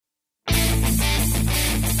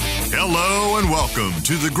Hello and welcome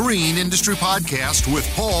to the Green Industry Podcast with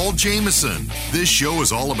Paul Jameson. This show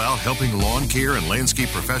is all about helping lawn care and landscape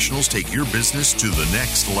professionals take your business to the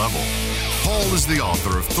next level. Paul is the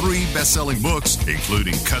author of 3 best-selling books,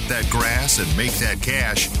 including Cut That Grass and Make That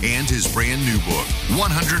Cash, and his brand new book,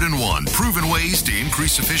 101 Proven Ways to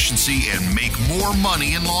Increase Efficiency and Make More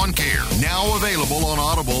Money in Lawn Care. Now available on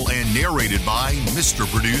Audible and narrated by Mr.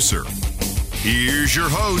 Producer. Here's your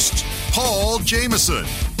host, Paul Jameson.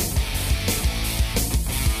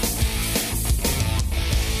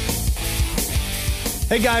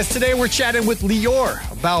 Hey guys, today we're chatting with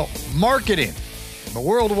Lior about marketing, the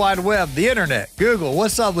World Wide Web, the internet, Google.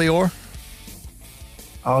 What's up, Lior?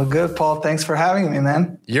 All good, Paul. Thanks for having me,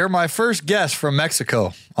 man. You're my first guest from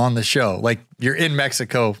Mexico on the show. Like, you're in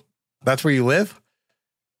Mexico. That's where you live?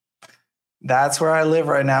 That's where I live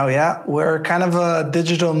right now, yeah. We're kind of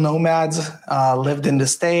digital nomads, lived in the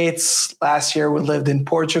States. Last year we lived in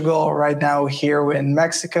Portugal. Right now here we're in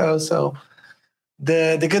Mexico. So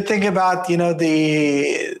the good thing about,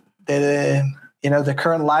 the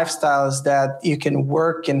current lifestyle is that you can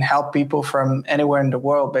work and help people from anywhere in the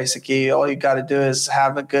world. Basically, all you got to do is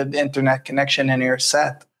have a good internet connection and you're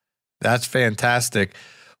set. That's fantastic.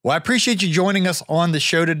 Well, I appreciate you joining us on the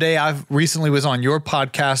show today. I've recently was on your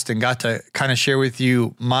podcast and got to kind of share with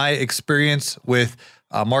you my experience with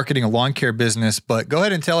marketing a lawn care business. But go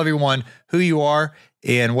ahead and tell everyone who you are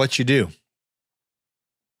and what you do.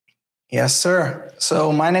 Yes, sir.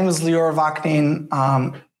 So my name is Lior Vaknin.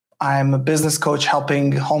 I'm a business coach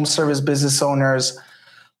helping home service business owners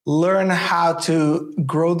learn how to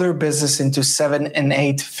grow their business into 7- and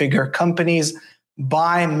 8-figure companies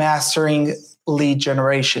by mastering lead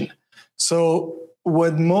generation. So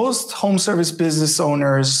what most home service business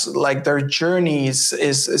owners, like their journeys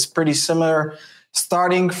is pretty similar,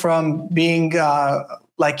 starting from being,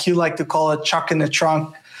 like you like to call it, chuck in the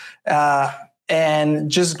trunk, and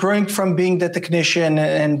just growing from being the technician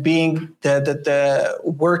and being the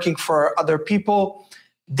working for other people.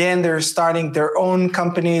 Then they're starting their own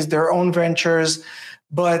companies, their own ventures,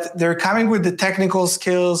 but they're coming with the technical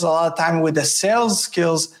skills, a lot of time with the sales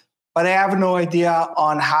skills, but I have no idea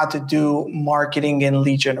on how to do marketing and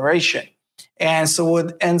lead generation. And so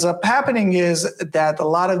what ends up happening is that a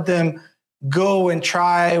lot of them go and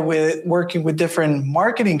try with working with different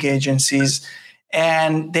marketing agencies,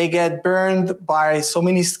 and they get burned by so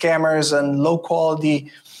many scammers and low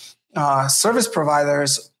quality service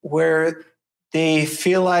providers where they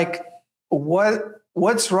feel like,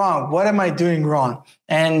 what's wrong? What am I doing wrong?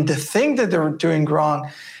 And the thing that they're doing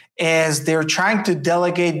wrong is they're trying to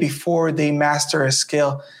delegate before they master a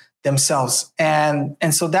skill themselves. And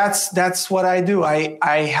so that's what I do.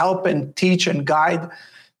 I help and teach and guide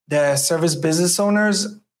the service business owners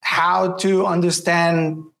how to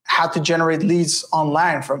understand how to generate leads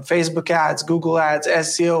online from Facebook ads, Google ads,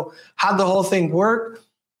 SEO, how the whole thing works.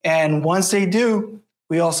 And once they do,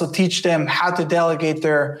 we also teach them how to delegate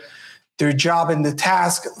their job and the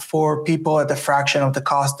task for people at a fraction of the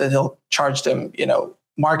cost that they'll charge them,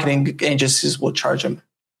 marketing agencies will charge them.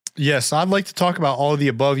 Yes, I'd like to talk about all of the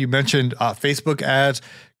above. You mentioned Facebook ads,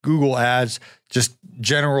 Google ads, just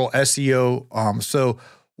general SEO. So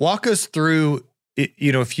walk us through,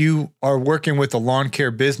 if you are working with a lawn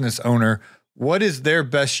care business owner, what is their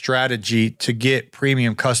best strategy to get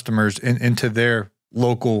premium customers into their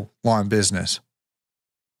local lawn business?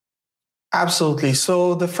 Absolutely.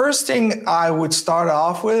 So the first thing I would start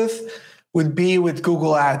off with would be with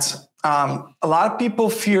Google ads. A lot of people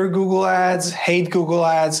fear Google ads, hate Google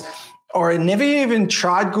ads, or never even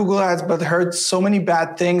tried Google ads, but heard so many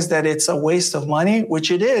bad things that it's a waste of money,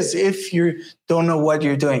 which it is if you don't know what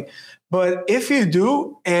you're doing. But if you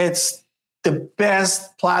do, it's the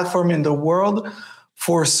best platform in the world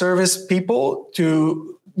for service people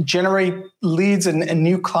to generate leads and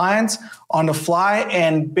new clients on the fly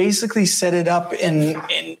and basically set it up in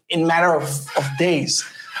matter of days.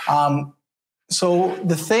 So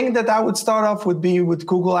the thing that I would start off would be with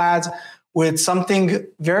Google ads with something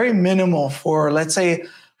very minimal for, let's say,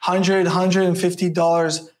 $100,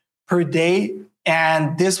 $150 per day.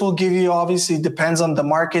 And this will give you, obviously, depends on the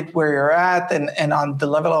market where you're at and on the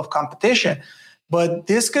level of competition. But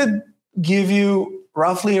this could give you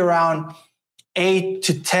roughly around 8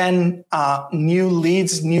 to 10 new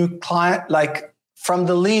leads, new client, like from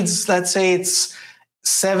the leads, let's say it's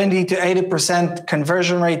 70 to 80%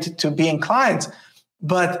 conversion rate to being clients.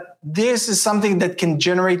 But this is something that can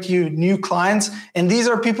generate you new clients. And these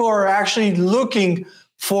are people who are actually looking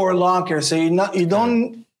for lawn care. So you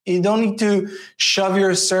don't need to shove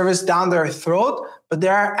your service down their throat, but they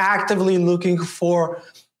are actively looking for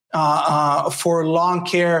lawn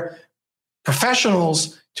care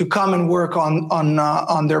professionals to come and work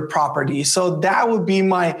on their property. So that would be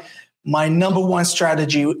my number one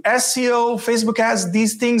strategy. SEO, Facebook ads,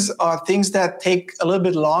 these things are things that take a little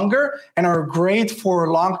bit longer and are great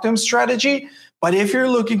for long-term strategy. But if you're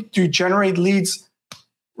looking to generate leads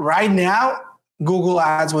right now, Google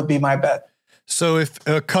ads would be my bet. So if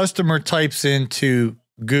a customer types into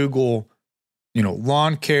Google,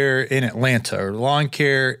 lawn care in Atlanta or lawn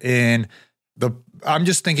care in I'm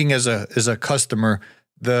just thinking as a customer,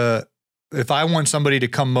 if I want somebody to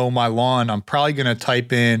come mow my lawn, I'm probably going to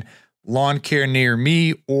type in lawn care near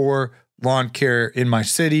me or lawn care in my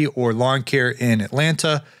city or lawn care in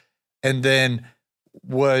Atlanta. And then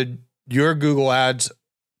would your Google ads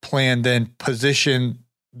plan then position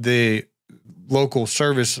the local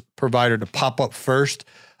service provider to pop up first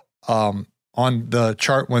on the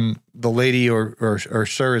chart when the lady or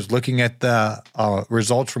sir is looking at the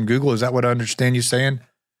results from Google? Is that what I understand you saying?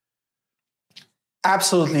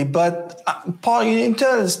 Absolutely. But Paul, you need to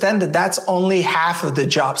understand that that's only half of the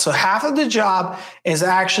job. So half of the job is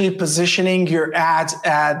actually positioning your ads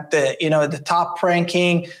at the top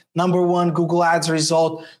ranking, number one Google ads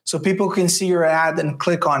result, so people can see your ad and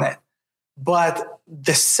click on it. But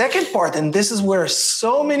the second part, and this is where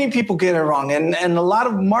so many people get it wrong, and a lot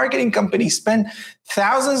of marketing companies spend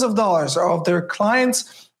thousands of dollars of their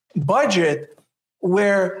clients' budget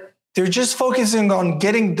where they're just focusing on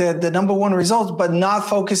getting the number one results, but not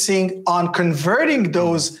focusing on converting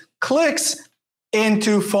those clicks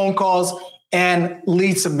into phone calls and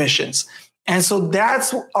lead submissions. And so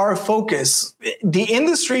that's our focus. The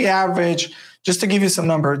industry average, just to give you some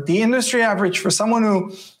number, the industry average for someone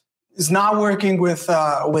who is not working with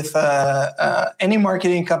any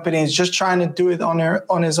marketing company, is just trying to do it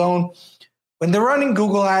on his own. When they're running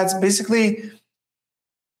Google ads, basically,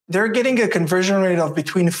 they're getting a conversion rate of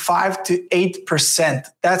between 5 to 8%.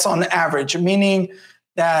 That's on average, meaning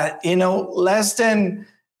that, less than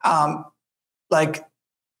like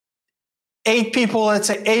 8 people, let's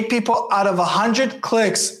say 8 people out of 100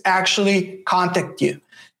 clicks actually contact you.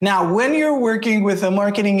 Now, when you're working with a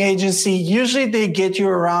marketing agency, usually they get you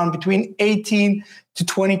around between 18 to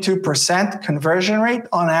 22% conversion rate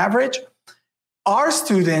on average. Our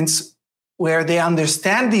students, where they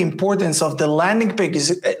understand the importance of the landing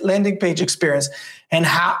page experience and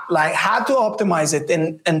how to optimize it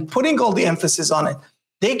and putting all the emphasis on it,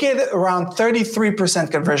 they get around 33%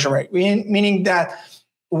 conversion rate, meaning that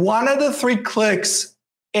 1 of the 3 clicks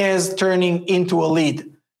is turning into a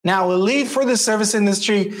lead. Now, a lead for the service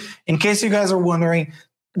industry, in case you guys are wondering,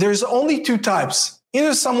 there's only 2 types.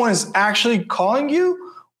 Either someone is actually calling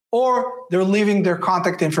you or they're leaving their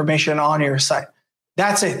contact information on your site.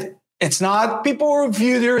 That's it. It's not people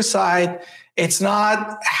review their site. It's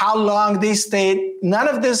not how long they stayed. None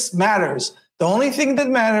of this matters. The only thing that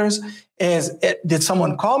matters is, did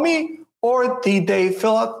someone call me or did they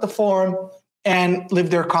fill out the form and leave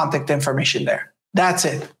their contact information there? That's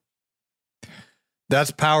it. That's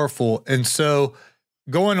powerful. And so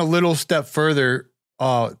going a little step further,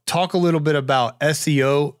 talk a little bit about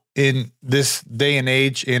SEO in this day and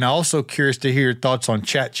age. And I'm also curious to hear your thoughts on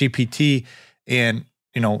ChatGPT and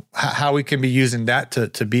how we can be using that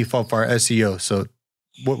to beef up our SEO. So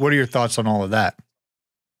what are your thoughts on all of that?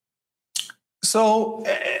 So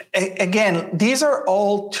again, these are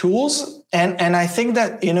all tools. And I think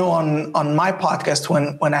that, on my podcast,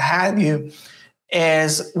 when I had you,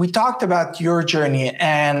 is we talked about your journey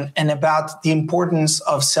and about the importance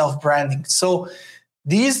of self-branding. So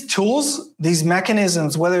these tools, these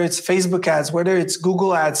mechanisms, whether it's Facebook ads, whether it's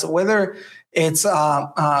Google ads, whether it's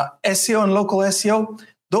SEO and local SEO,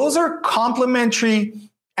 those are complementary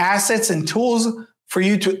assets and tools for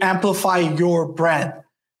you to amplify your brand.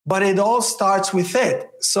 But it all starts with it.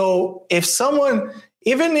 So if someone,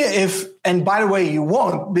 and by the way, you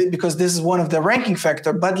won't, because this is one of the ranking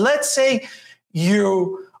factor, but let's say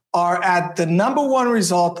you are at the number one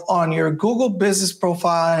result on your Google business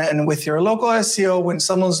profile and with your local SEO when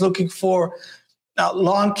someone's looking for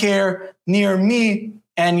lawn care near me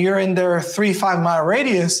and you're in their 3-5 mile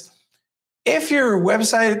radius. If your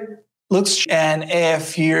website looks, and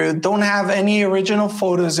if you don't have any original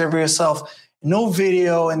photos of yourself, no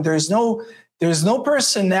video, and there's no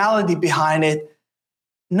personality behind it,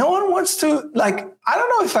 no one wants to, I don't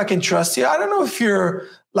know if I can trust you. I don't know if you're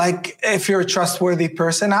a trustworthy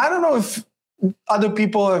person. I don't know if other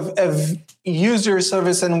people have used your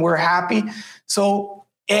service and were happy. So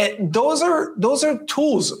those are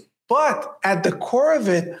tools. But at the core of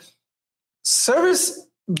it, service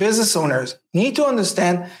business owners need to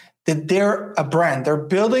understand that they're a brand. They're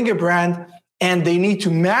building a brand, and they need to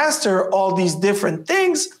master all these different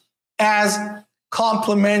things as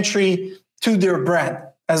complementary to their brand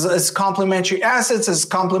as complementary assets, as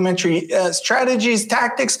complementary strategies,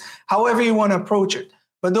 tactics, however you want to approach it.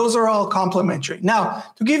 But those are all complementary. Now,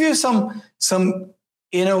 to give you some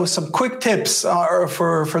quick tips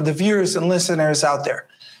for the viewers and listeners out there.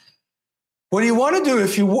 What you want to do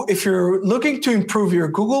if you're looking to improve your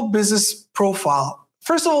Google business profile,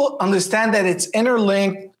 first of all, understand that it's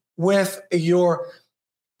interlinked with your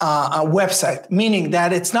website, meaning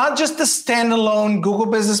that it's not just a standalone Google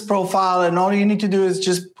business profile and all you need to do is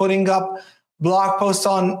just putting up blog posts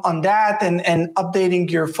on that and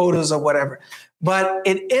updating your photos or whatever. But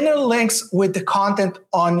it interlinks with the content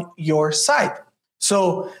on your site.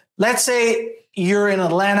 So let's say you're in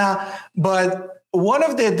Atlanta, but one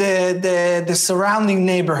of the surrounding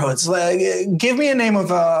neighborhoods, give me a name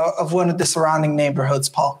of one of the surrounding neighborhoods,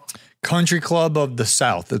 Paul. Country Club of the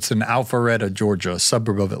South. It's in Alpharetta, Georgia, a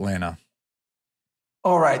suburb of Atlanta.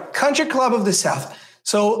 All right. Country Club of the South.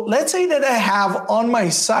 So let's say that I have on my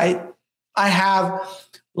site, I have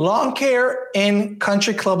lawn care in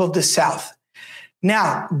Country Club of the South.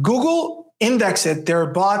 Now, Google index it. Their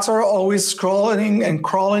bots are always scrolling and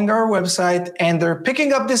crawling our website, and they're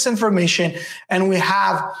picking up this information. And we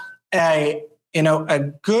have a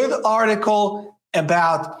good article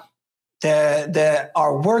about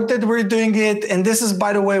our work that we're doing it. And this is,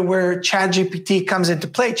 by the way, where ChatGPT comes into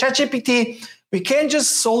play. ChatGPT, we can't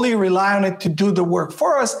just solely rely on it to do the work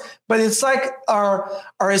for us, but it's like our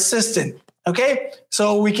assistant. Okay.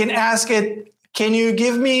 So we can ask it, can you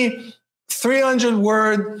give me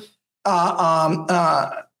 300-word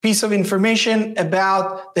piece of information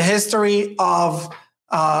about the history of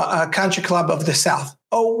a Country Club of the South,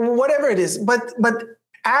 or whatever it is, but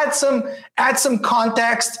add some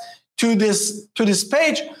context to this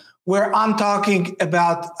page where I'm talking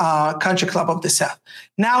about Country Club of the South.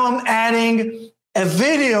 Now I'm adding a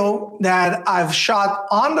video that I've shot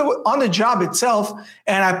on the job itself,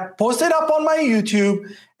 and I posted up on my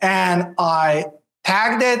YouTube, and I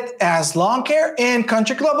tagged it as lawn care in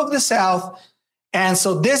Country Club of the South. And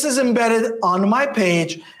so this is embedded on my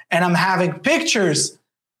page, and I'm having pictures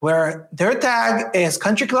where their tag is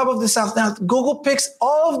Country Club of the South. Now, Google picks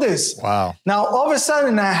all of this. Wow. Now, all of a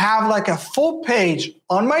sudden, I have like a full page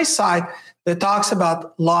on my site that talks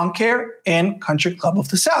about lawn care in Country Club of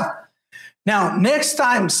the South. Now, next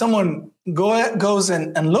time someone goes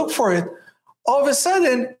and look for it, all of a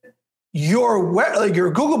sudden, your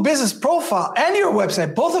Google business profile and your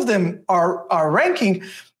website, both of them are ranking,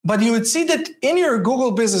 but you would see that in your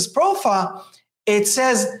Google business profile, it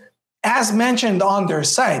says, as mentioned on their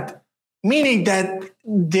site, meaning that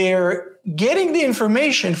they're getting the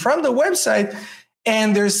information from the website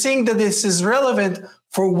and they're seeing that this is relevant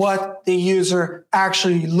for what the user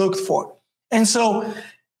actually looked for. And so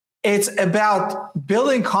it's about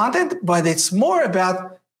building content, but it's more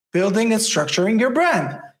about building and structuring your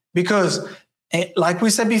brand. Because like we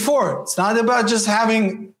said before, it's not about just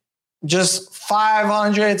having just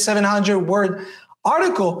 500, 700 word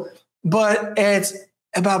article, but it's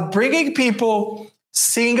about bringing people,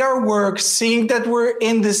 seeing our work, seeing that we're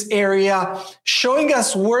in this area, showing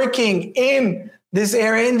us working in this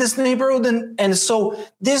area, in this neighborhood. And so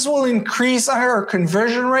this will increase our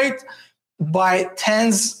conversion rate by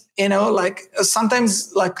tens,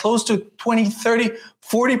 sometimes like close to 20, 30,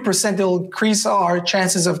 40%. It'll increase our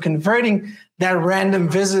chances of converting that random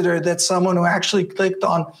visitor, that someone who actually clicked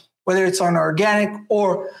on, whether it's on organic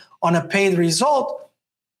or on a paid result,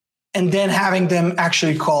 and then having them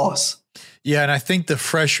actually call us. Yeah, and I think the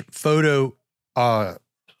fresh photo on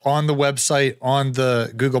the website, on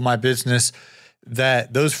the Google My Business,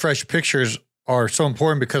 that those fresh pictures are so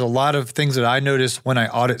important, because a lot of things that I notice when I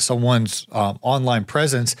audit someone's online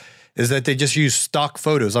presence is that they just use stock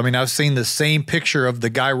photos. I mean, I've seen the same picture of the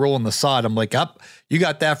guy rolling the sod. I'm like, you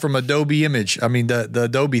got that from Adobe Image. I mean, the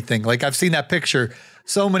Adobe thing. Like, I've seen that picture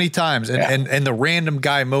so many times, and the random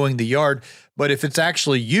guy mowing the yard. But if it's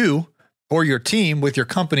actually you or your team with your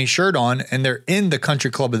company shirt on, and they're in the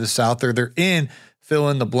Country Club of the South, or they're in fill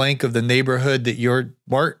in the blank of the neighborhood that you're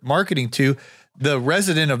marketing to, the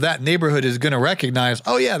resident of that neighborhood is going to recognize,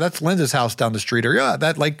 oh yeah, that's Linda's house down the street, or yeah,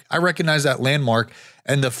 that, like, I recognize that landmark.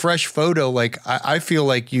 And the fresh photo, like, I feel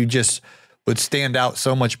like you just would stand out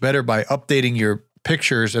so much better by updating your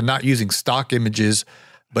pictures and not using stock images,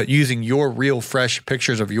 but using your real fresh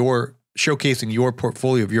pictures of showcasing your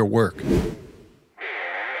portfolio of your work.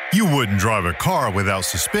 You wouldn't drive a car without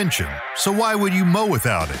suspension, so why would you mow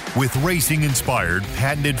without it? With racing-inspired,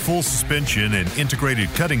 patented full suspension and integrated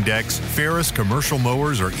cutting decks, Ferris commercial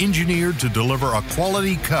mowers are engineered to deliver a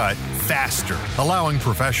quality cut faster, allowing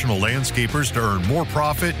professional landscapers to earn more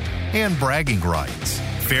profit and bragging rights.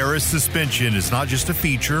 Ferris suspension is not just a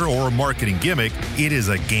feature or a marketing gimmick, it is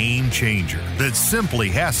a game changer that simply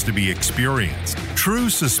has to be experienced. True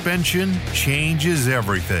suspension changes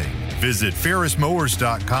everything. Visit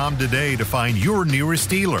ferrismowers.com today to find your nearest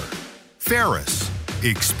dealer. Ferris,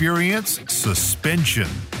 experience suspension.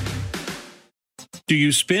 Do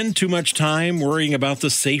you spend too much time worrying about the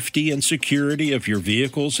safety and security of your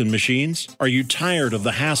vehicles and machines? Are you tired of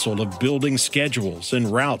the hassle of building schedules and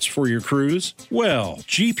routes for your crews? Well,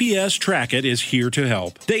 GPS Trackit is here to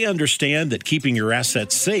help. They understand that keeping your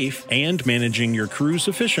assets safe and managing your crews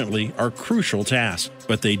efficiently are crucial tasks,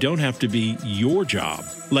 but they don't have to be your job.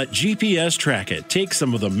 Let GPS Trackit take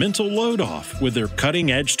some of the mental load off with their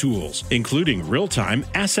cutting-edge tools, including real-time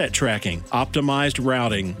asset tracking, optimized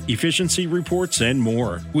routing, efficiency reports, and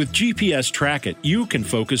more. With GPS Trackit, you can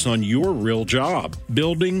focus on your real job,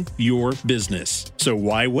 building your business. So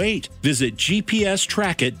why wait? Visit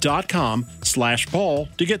gpstrackit.com/Paul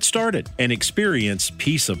to get started and experience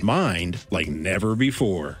peace of mind like never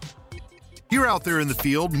before. You're out there in the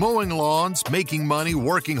field mowing lawns, making money,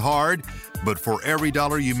 working hard, but for every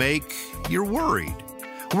dollar you make, you're worried.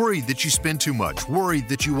 Worried that you spend too much, worried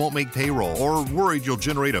that you won't make payroll, or worried you'll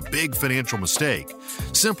generate a big financial mistake.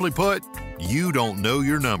 Simply put, you don't know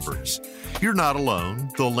your numbers. You're not alone.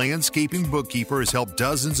 The Landscaping Bookkeeper has helped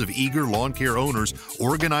dozens of eager lawn care owners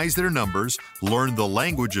organize their numbers, learn the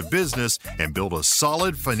language of business, and build a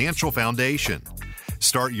solid financial foundation.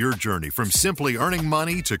 Start your journey from simply earning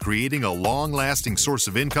money to creating a long-lasting source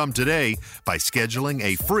of income today by scheduling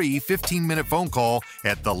a free 15-minute phone call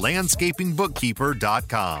at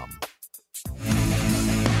thelandscapingbookkeeper.com.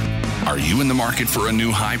 Are you in the market for a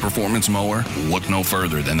new high-performance mower? Look no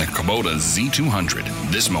further than the Kubota Z200.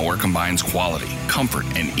 This mower combines quality, comfort,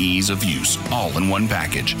 and ease of use, all in one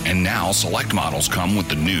package. And now select models come with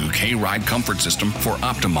the new K-Ride comfort system for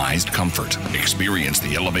optimized comfort. Experience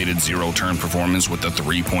the elevated zero-turn performance with the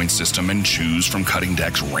 3-point system and choose from cutting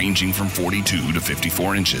decks ranging from 42 to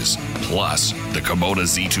 54 inches. Plus, the Kubota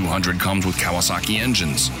Z200 comes with Kawasaki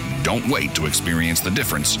engines. Don't wait to experience the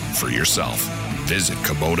difference for yourself. Visit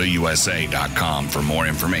KubotaUSA.com for more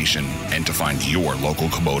information and to find your local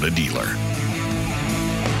Kubota dealer.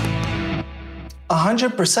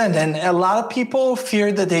 100%. And a lot of people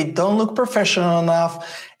fear that they don't look professional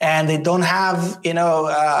enough and they don't have,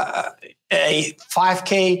 a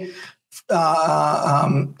 5K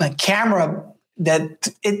camera, that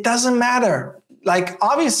it doesn't matter. Like,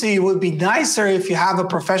 obviously, it would be nicer if you have a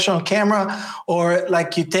professional camera, or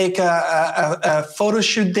like you take a photo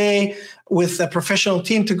shoot day with a professional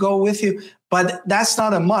team to go with you, but that's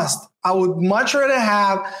not a must. I would much rather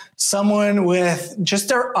have someone with just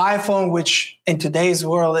their iPhone, which in today's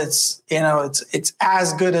world, it's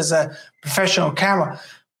as good as a professional camera,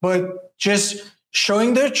 but just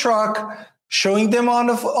showing their truck, showing them on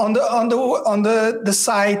the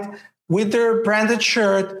site with their branded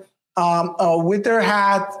shirt, with their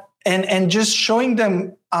hat, and just showing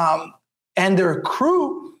them and their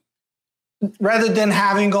crew, rather than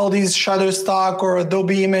having all these Shutterstock or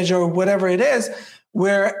Adobe Image or whatever it is,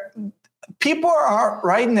 where people are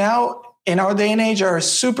right now in our day and age are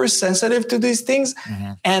super sensitive to these things.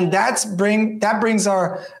 Mm-hmm. And that brings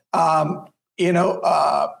our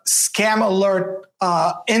scam alert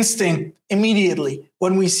instinct immediately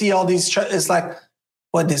when we see all these. It's like,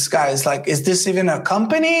 what this guy is like, is this even a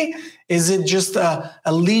company? Is it just a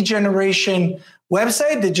lead generation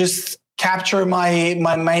website that just capture my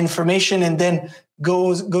information and then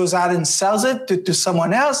goes out and sells it to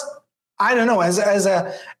someone else? I don't know,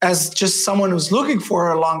 as just someone who's looking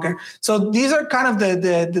for a longer. So these are kind of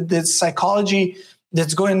the psychology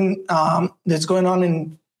that's going on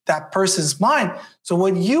in that person's mind. So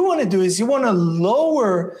what you want to do is you want to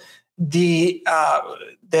lower the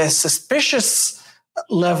suspicious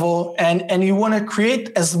level, and you want to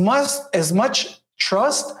create as much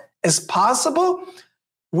trust as possible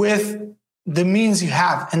with the means you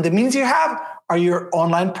have. And the means you have are your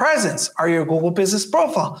online presence, are your Google business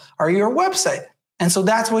profile, are your website. And so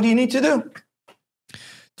that's what you need to do.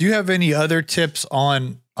 Do you have any other tips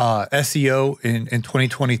on SEO in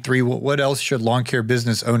 2023? What else should lawn care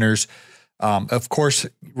business owners, of course,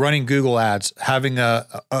 running Google ads, having a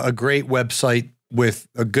great website with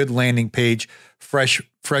a good landing page, fresh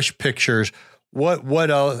pictures. What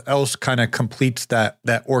else kind of completes that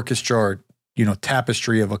orchestra, or,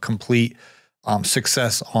 tapestry of a complete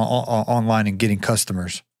success online and getting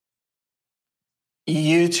customers?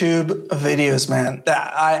 YouTube videos, man.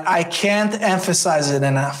 I can't emphasize it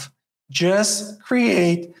enough. Just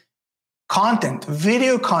create content,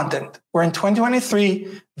 video content. We're in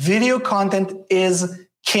 2023. Video content is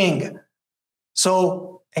king.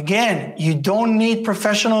 So Again, you don't need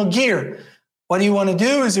professional gear. What you want to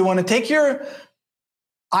do is you want to take your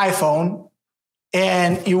iPhone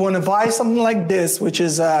and you want to buy something like this, which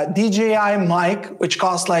is a DJI mic, which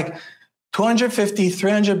costs like $250,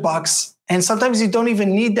 $300. And sometimes you don't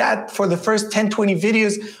even need that for the first 10, 20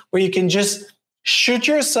 videos where you can just shoot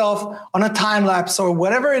yourself on a time lapse or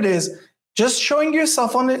whatever it is, just showing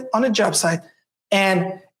yourself on a job site.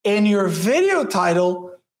 And in your video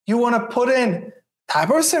title, you want to put in type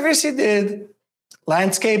of service you did,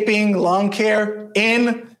 landscaping, lawn care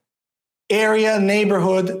in area,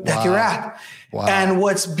 neighborhood that you're at. Wow. And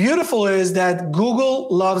what's beautiful is that Google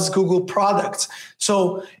loves Google products.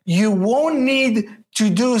 So you won't need to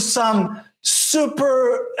do some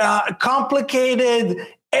super complicated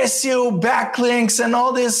SEO backlinks and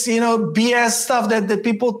all this, BS stuff that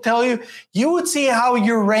people tell you. You would see how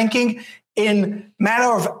you're ranking in matter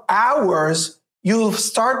of hours. You'll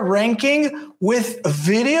start ranking with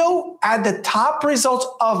video at the top results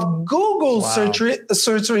of Google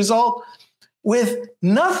search result with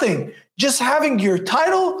nothing. Just having your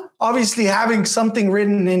title, obviously having something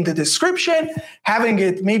written in the description, having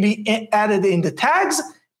it maybe added in the tags,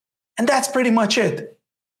 and that's pretty much it.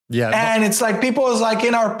 Yeah. And it's like people is like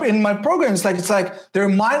in my programs, it's like they're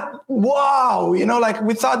wow, like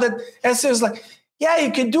we thought that SEO is like, yeah,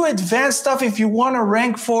 you can do advanced stuff if you want to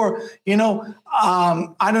rank for,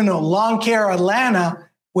 I don't know, lawn care Atlanta,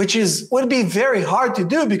 which would be very hard to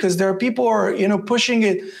do because there are people who are, pushing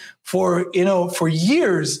it for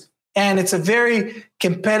years. And it's a very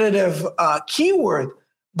competitive keyword.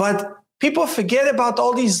 But people forget about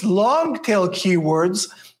all these long tail keywords,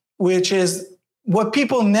 which is what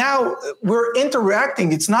people now, we're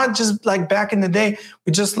interacting. It's not just like back in the day,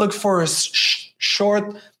 we just look for a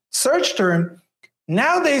short search term.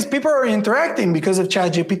 Nowadays, people are interacting because of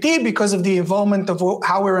ChatGPT, because of the involvement of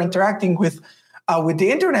how we're interacting with the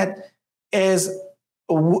internet, is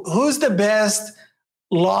who's the best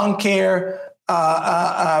lawn care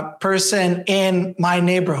person in my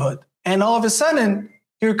neighborhood. And all of a sudden,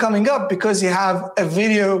 you're coming up because you have a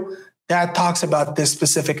video that talks about this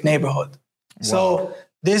specific neighborhood. Wow. So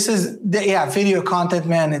this is video content,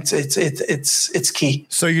 man. It's key.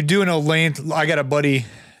 So you're doing I got a buddy,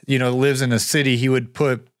 lives in a city. He would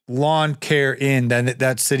put lawn care in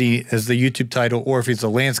that city as the YouTube title, or if it's a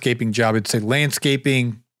landscaping job, it'd say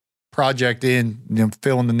landscaping project in,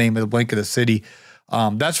 fill in the name of the blank of the city.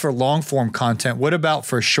 That's for long form content. What about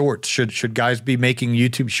for shorts? Should guys be making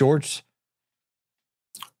YouTube shorts?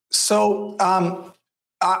 So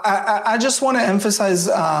I just want to emphasize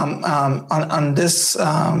on this,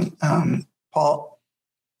 Paul.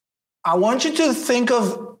 I want you to think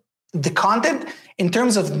of the content in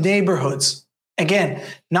terms of neighborhoods. Again,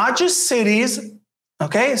 not just cities.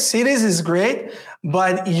 Okay, cities is great,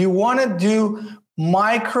 but you want to do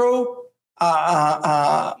micro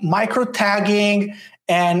tagging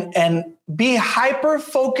and be hyper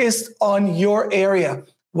focused on your area.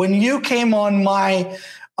 When you came on my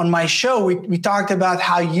show, we talked about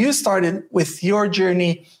how you started with your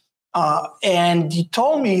journey, and you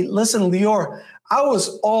told me, listen, Lior, I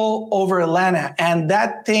was all over Atlanta, and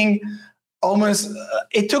that thing almost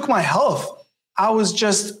it took my health. I was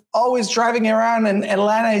just always driving around, and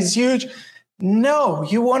Atlanta is huge. No,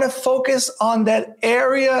 you want to focus on that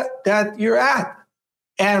area that you're at.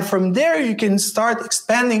 And from there, you can start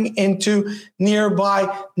expanding into nearby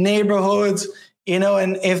neighborhoods,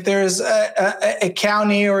 and if there's a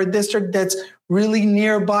county or a district that's really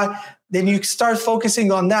nearby, then you start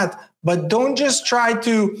focusing on that. But don't just try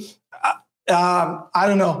to,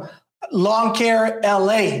 lawn care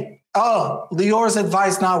LA. Oh, Lior's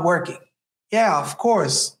advice not working. Yeah, of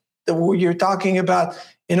course. You're talking about,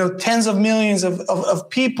 tens of millions of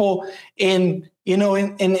people in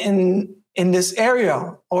this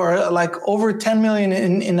area, or like over 10 million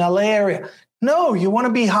in LA area. No, you want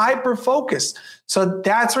to be hyper focused. So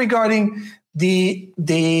that's regarding the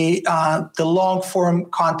long form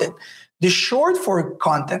content. The short form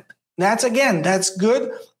content, that's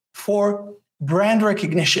good for brand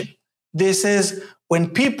recognition. This is when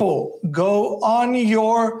people go on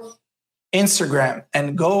your Instagram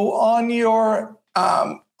and go on your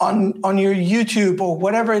on your YouTube or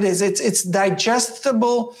whatever it is. It's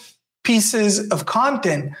digestible pieces of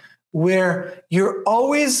content where you're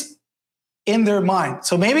always in their mind.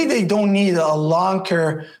 So maybe they don't need a lawn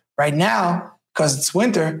care right now because it's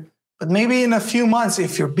winter, but maybe in a few months,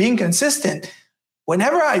 if you're being consistent,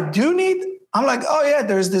 whenever I do need, I'm like, oh yeah,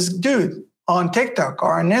 there's this dude on TikTok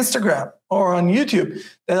or on Instagram or on YouTube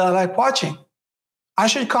that I like watching. I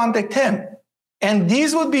should contact him. And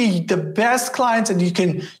these would be the best clients, and you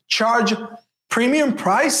can charge premium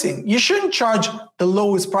pricing. You shouldn't charge the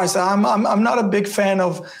lowest price. I'm not a big fan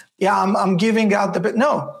of, I'm giving out the,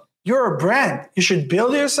 no, you're a brand. You should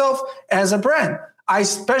build yourself as a brand. I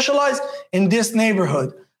specialize in this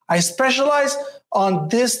neighborhood. I specialize on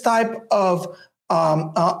this type of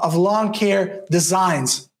lawn care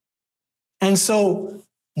designs. And so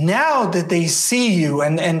now that they see you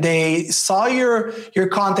and they saw your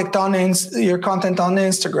content on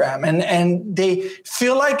Instagram and they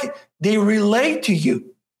feel like they relate to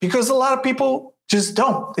you, because a lot of people just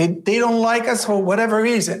don't. They don't like us for whatever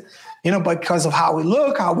reason, because of how we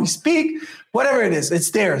look, how we speak, whatever it is, it's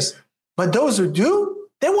theirs. But those who do,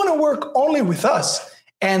 they want to work only with us.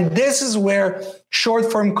 And this is where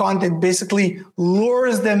short form content basically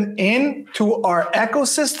lures them into our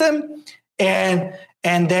ecosystem, and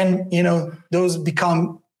then, those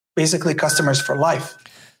become basically customers for life.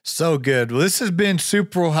 So good. Well, this has been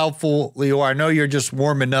super helpful, Lior. I know you're just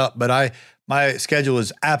warming up, but my schedule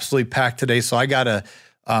is absolutely packed today, so I got to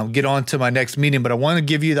get on to my next meeting. But I want to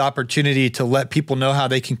give you the opportunity to let people know how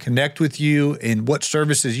they can connect with you and what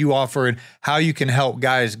services you offer and how you can help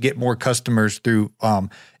guys get more customers through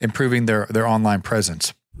improving their online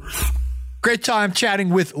presence. Great time chatting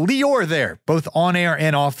with Lior there, both on air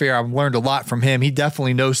and off air. I've learned a lot from him. He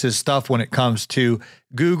definitely knows his stuff when it comes to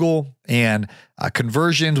Google and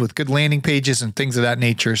conversions with good landing pages and things of that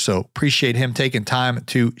nature. So appreciate him taking time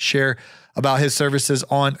to share about his services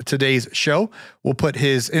on today's show. We'll put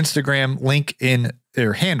his Instagram link in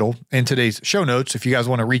their handle in today's show notes. If you guys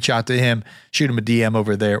want to reach out to him, shoot him a DM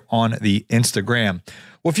over there on the Instagram.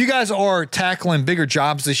 Well, if you guys are tackling bigger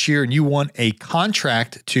jobs this year and you want a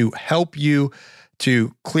contract to help you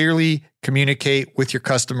to clearly communicate with your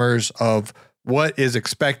customers of what is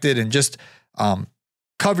expected and just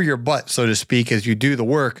cover your butt, so to speak, as you do the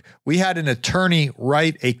work, we had an attorney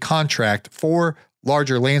write a contract for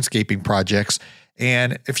larger landscaping projects.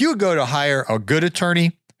 And if you would go to hire a good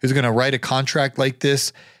attorney who's going to write a contract like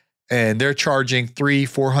this, and they're charging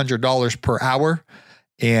 $300-$400 per hour,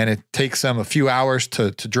 and it takes them a few hours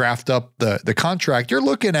to draft up the contract, you're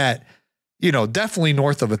looking at, definitely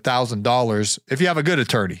north of $1,000 if you have a good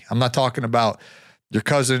attorney. I'm not talking about your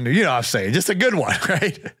cousin, what I'm saying, just a good one,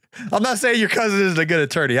 right? I'm not saying your cousin isn't a good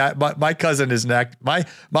attorney. My cousin is my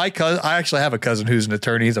cousin. I actually have a cousin who's an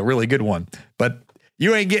attorney. He's a really good one, but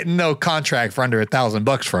you ain't getting no contract for under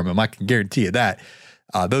 $1,000 from him. I can guarantee you that.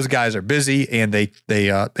 Those guys are busy and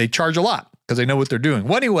they charge a lot because they know what they're doing.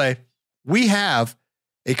 Well, anyway, we have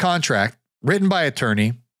a contract written by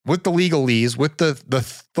attorney with the legalese, with the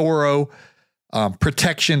thorough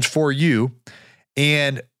protections for you.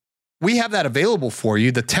 And we have that available for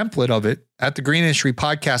you, the template of it at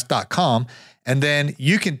thegreenindustrypodcast.com. And then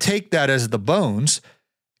you can take that as the bones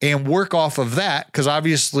and work off of that, because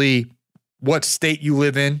obviously what state you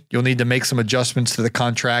live in, you'll need to make some adjustments to the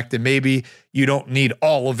contract. And maybe you don't need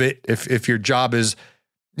all of it if your job is,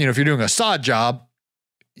 if you're doing a sod job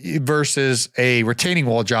versus a retaining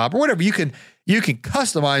wall job or whatever, you can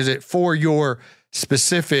customize it for your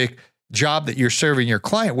specific job that you're serving your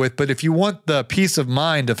client with. But if you want the peace of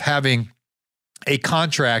mind of having a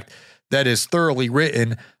contract that is thoroughly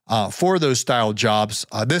written for those style jobs,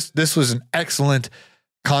 this was an excellent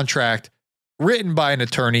contract written by an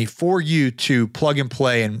attorney for you to plug and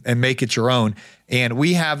play and make it your own. And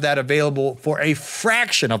we have that available for a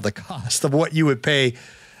fraction of the cost of what you would pay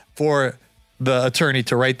for the attorney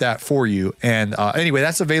to write that for you. And anyway,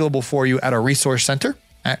 that's available for you at our resource center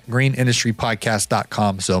at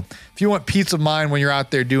greenindustrypodcast.com. So if you want peace of mind when you're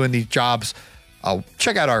out there doing these jobs,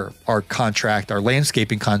 check out our contract, our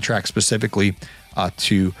landscaping contract specifically,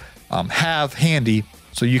 to have handy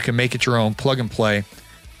so you can make it your own, plug and play,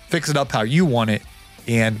 fix it up how you want it,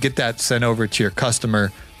 and get that sent over to your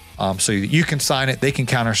customer so you can sign it, they can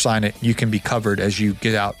countersign it, you can be covered as you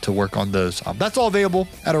get out to work on those. That's all available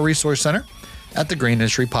at our resource center at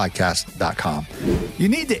thegreenindustrypodcast.com. You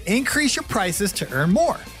need to increase your prices to earn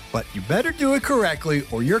more, but you better do it correctly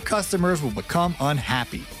or your customers will become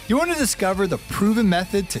unhappy. You want to discover the proven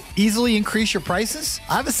method to easily increase your prices?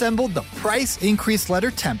 I've assembled the Price Increase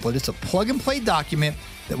Letter template. It's a plug-and-play document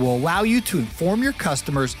that will allow you to inform your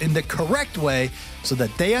customers in the correct way so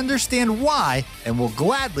that they understand why and will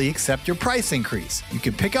gladly accept your price increase. You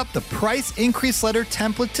can pick up the Price Increase Letter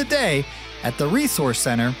template today at the Resource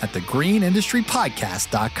Center at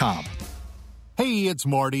thegreenindustrypodcast.com. Hey, it's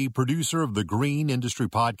Marty, producer of the Green Industry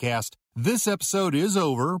Podcast. This episode is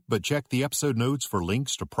over, but check the episode notes for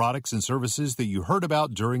links to products and services that you heard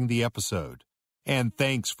about during the episode. And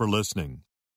thanks for listening.